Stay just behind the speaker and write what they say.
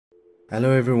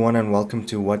Hello everyone and welcome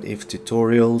to What If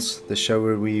Tutorials, the show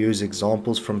where we use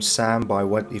examples from Sam by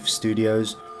What If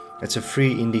Studios. It's a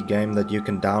free indie game that you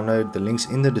can download, the link's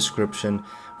in the description.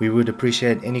 We would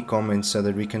appreciate any comments so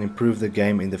that we can improve the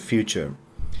game in the future.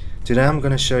 Today I'm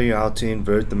going to show you how to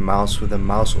invert the mouse with a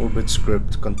MouseOrbit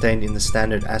script contained in the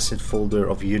standard asset folder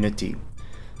of Unity.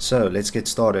 So let's get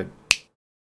started.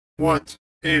 What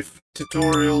if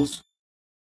tutorials?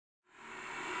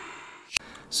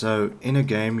 So in a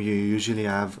game you usually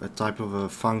have a type of a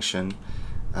function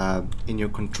in your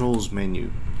controls menu,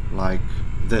 like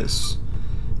this.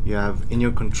 You have in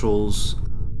your controls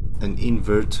an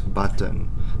invert button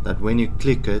that when you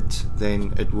click it,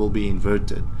 then it will be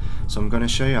inverted. So I'm going to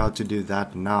show you how to do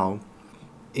that now.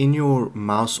 In your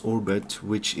MouseOrbit,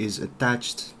 which is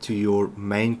attached to your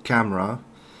main camera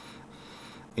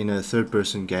in a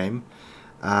third-person game,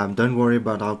 don't worry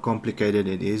about how complicated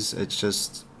it is.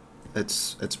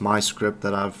 It's my script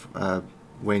that I've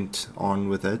went on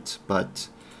with it, but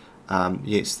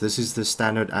yes, this is the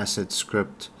standard asset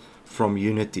script from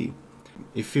Unity.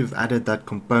 If you've added that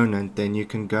component, then you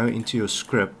can go into your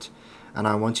script, and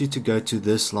I want you to go to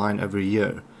this line over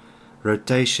here.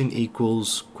 Rotation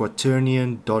equals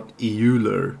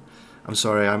quaternion.euler. I'm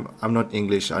sorry, I'm not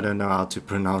English. I don't know how to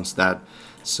pronounce that.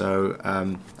 So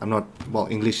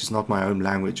English is not my own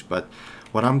language, but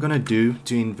what I'm going to do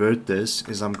to invert this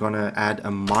is I'm going to add a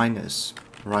minus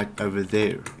right over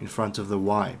there in front of the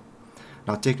Y.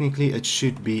 Now technically it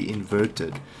should be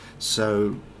inverted.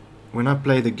 So when I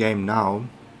play the game now,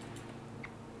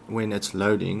 when it's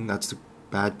loading, that's the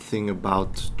bad thing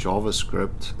about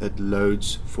JavaScript. It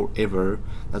loads forever.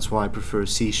 That's why I prefer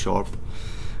C#.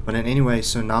 But anyway,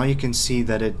 so now you can see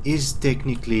that it is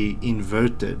technically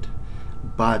inverted,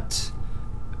 but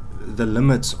the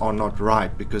limits are not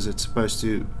right because it's supposed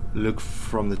to look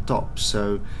from the top.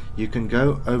 So you can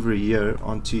go over here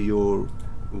onto your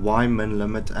Y min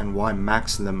limit and Y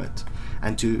max limit,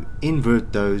 and to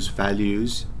invert those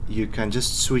values you can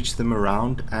just switch them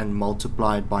around and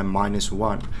multiply it by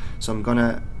 -1. So I'm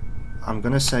gonna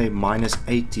say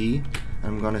 -80 and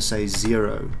I'm gonna say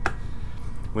 0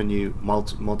 when you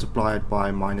multiply it by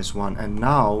 -1, and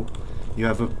now you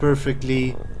have a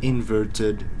perfectly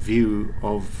inverted view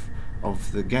of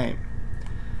the game.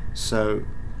 So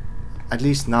at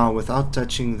least now, without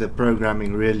touching the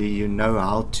programming, really you know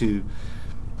how to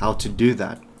do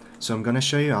that. So I'm going to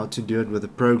show you how to do it with the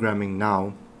programming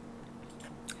now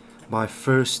by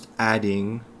first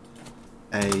adding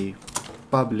a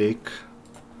public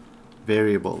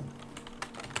variable.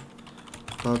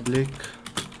 Public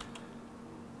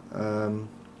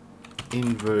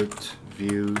invert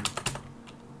view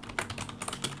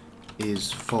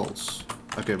is false.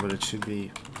 Okay, but it should be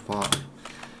 5.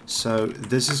 So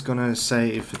this is gonna say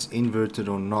if it's inverted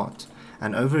or not,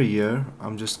 and over here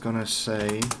I'm just gonna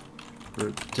say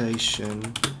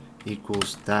rotation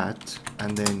equals that,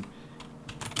 and then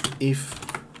if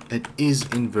it is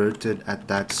inverted at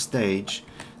that stage,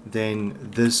 then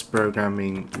this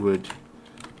programming would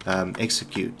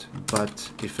execute.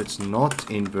 But if it's not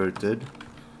inverted,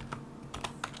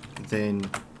 then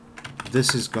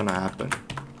this is gonna happen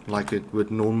like it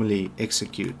would normally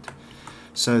execute.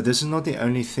 So this is not the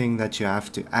only thing that you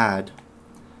have to add.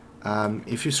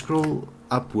 If you scroll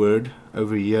upward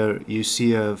over here, you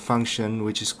see a function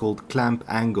which is called clamp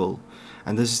angle,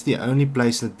 and this is the only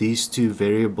place that these two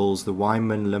variables, the Y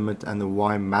min limit and the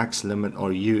Y max limit,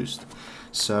 are used.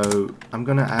 So I'm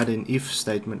gonna add an if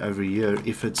statement over here.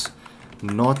 If it's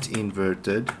not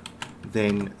inverted,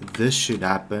 then this should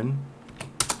happen,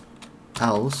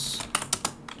 else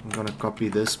I'm gonna copy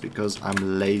this because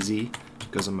I'm lazy,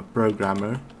 because I'm a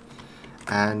programmer,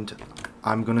 and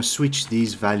I'm gonna switch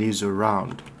these values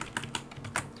around.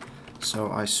 So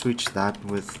I switch that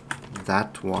with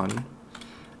that one,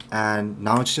 and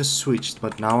now it's just switched,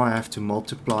 but now I have to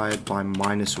multiply it by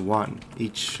 -1,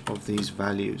 each of these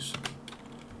values.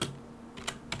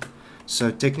 So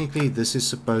technically this is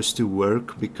supposed to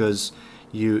work because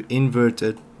you invert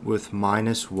it with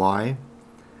 -y,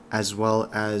 as well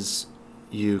as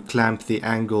you clamp the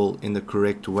angle in the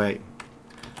correct way.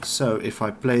 So if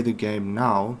I play the game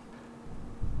now,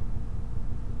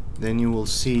 then you will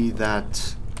see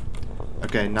that,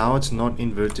 okay, now it's not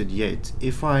inverted yet.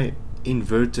 If I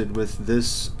invert it with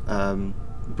this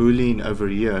boolean over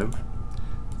here,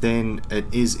 then it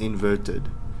is inverted.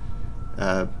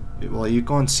 Well, you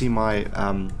can't see my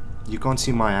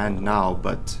hand now,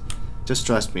 but just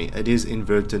trust me, it is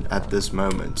inverted at this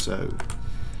moment. So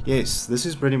yes, this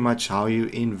is pretty much how you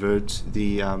invert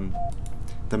the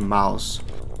mouse.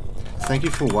 Thank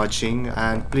you for watching,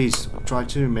 and please try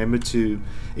to remember to,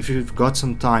 if you've got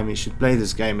some time, you should play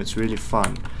this game. It's really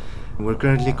fun. We're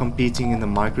currently competing in the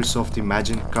Microsoft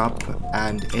Imagine Cup,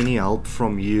 and any help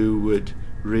from you would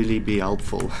really be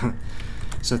helpful.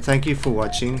 So thank you for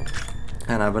watching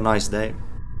and have a nice day.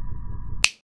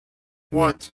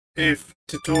 What if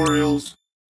tutorials